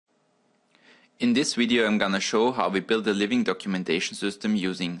In this video I'm gonna show how we build a living documentation system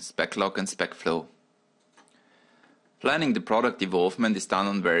using SpecLog and SpecFlow. Planning the product involvement is done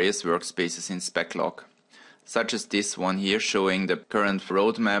on various workspaces in SpecLog, such as this one here showing the current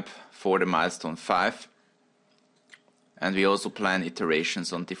roadmap for the milestone 5. And we also plan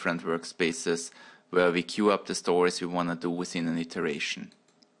iterations on different workspaces where we queue up the stories we want to do within an iteration.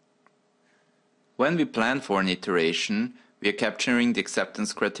 When we plan for an iteration, we are capturing the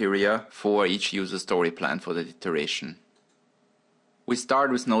acceptance criteria for each user story plan for the iteration. We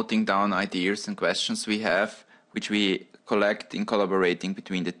start with noting down ideas and questions we have, which we collect in collaborating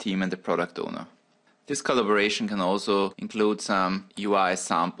between the team and the product owner. This collaboration can also include some UI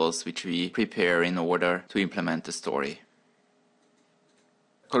samples which we prepare in order to implement the story.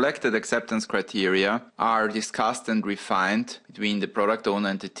 Collected acceptance criteria are discussed and refined between the product owner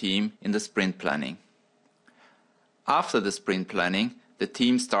and the team in the sprint planning. After the sprint planning, the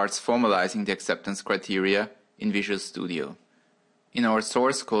team starts formalizing the acceptance criteria in Visual Studio. In our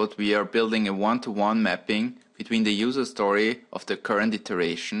source code, we are building a one-to-one mapping between the user story of the current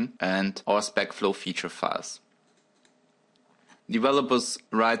iteration and our SpecFlow feature files. Developers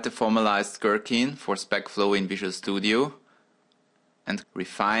write the formalized gherkin for SpecFlow in Visual Studio and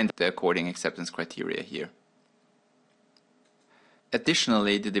refine the according acceptance criteria here.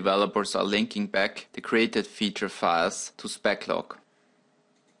 Additionally, the developers are linking back the created feature files to SpecLog.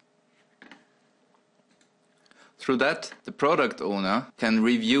 Through that, the product owner can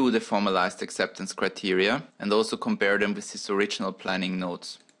review the formalized acceptance criteria and also compare them with his original planning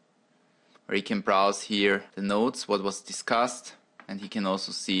notes, where he can browse here the notes, what was discussed, and he can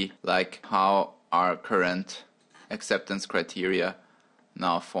also see how our current acceptance criteria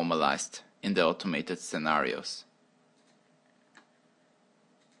now formalized in the automated scenarios.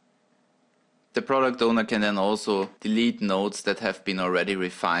 The product owner can then also delete nodes that have been already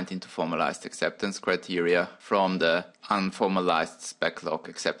refined into formalized acceptance criteria from the unformalized SpecLog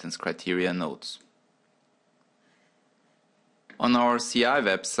acceptance criteria nodes. On our CI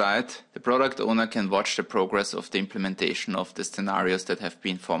website, the product owner can watch the progress of the implementation of the scenarios that have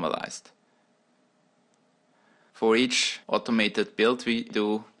been formalized. For each automated build we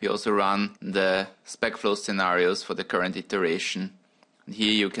do, we also run the SpecFlow scenarios for the current iteration. And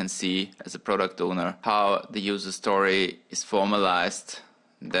here you can see, as a product owner, how the user story is formalized,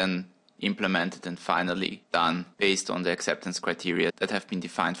 then implemented and finally done based on the acceptance criteria that have been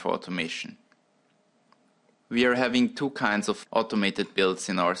defined for automation. We are having two kinds of automated builds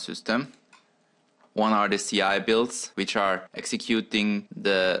in our system. One are the CI builds, which are executing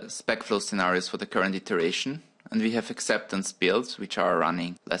the SpecFlow scenarios for the current iteration. And we have acceptance builds, which are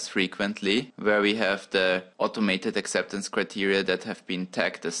running less frequently, where we have the automated acceptance criteria that have been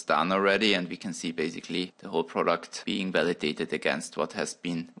tagged as done already, and we can see basically the whole product being validated against what has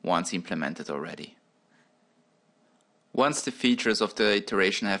been once implemented already. Once the features of the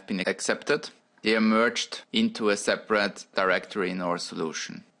iteration have been accepted, they are merged into a separate directory in our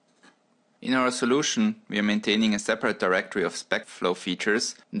solution. In our solution, we are maintaining a separate directory of SpecFlow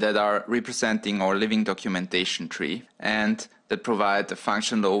features that are representing our living documentation tree and that provide a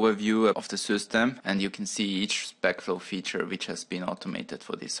functional overview of the system, and you can see each SpecFlow feature which has been automated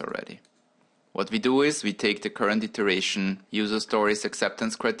for this already. What we do is we take the current iteration user stories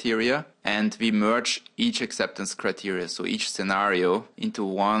acceptance criteria and we merge each acceptance criteria, so each scenario, into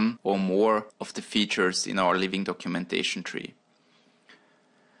one or more of the features in our living documentation tree.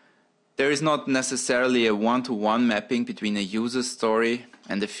 There is not necessarily a one-to-one mapping between a user story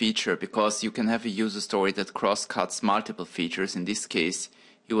and a feature, because you can have a user story that cross-cuts multiple features. In this case,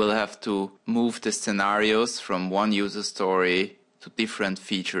 you will have to move the scenarios from one user story to different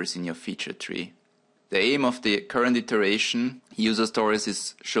features in your feature tree. The aim of the current iteration user stories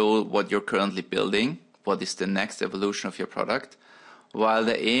is show what you're currently building, what is the next evolution of your product, while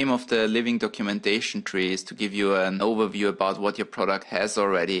the aim of the living documentation tree is to give you an overview about what your product has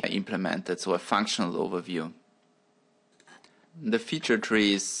already implemented, so a functional overview. The feature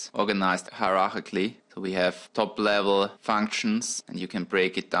tree is organized hierarchically, so we have top-level functions and you can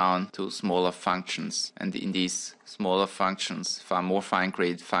break it down to smaller functions, and in these smaller functions, far more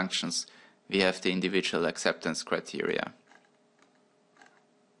fine-grained functions, we have the individual acceptance criteria.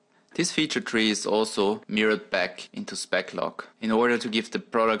 This feature tree is also mirrored back into SpecLog in order to give the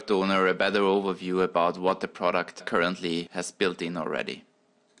product owner a better overview about what the product currently has built in already.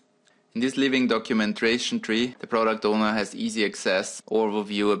 In this living documentation tree, the product owner has easy access,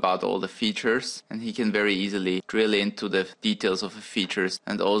 overview about all the features, and he can very easily drill into the details of the features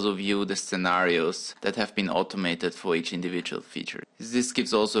and also view the scenarios that have been automated for each individual feature. This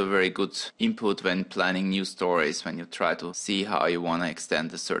gives also a very good input when planning new stories, when you try to see how you want to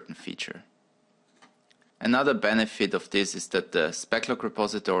extend a certain feature. Another benefit of this is that the SpecLog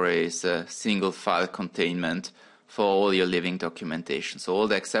repository is a single file containment for all your living documentation. So all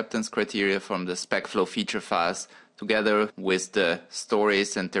the acceptance criteria from the SpecFlow feature files together with the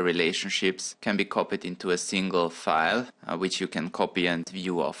stories and the relationships can be copied into a single file, which you can copy and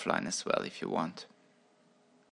view offline as well if you want.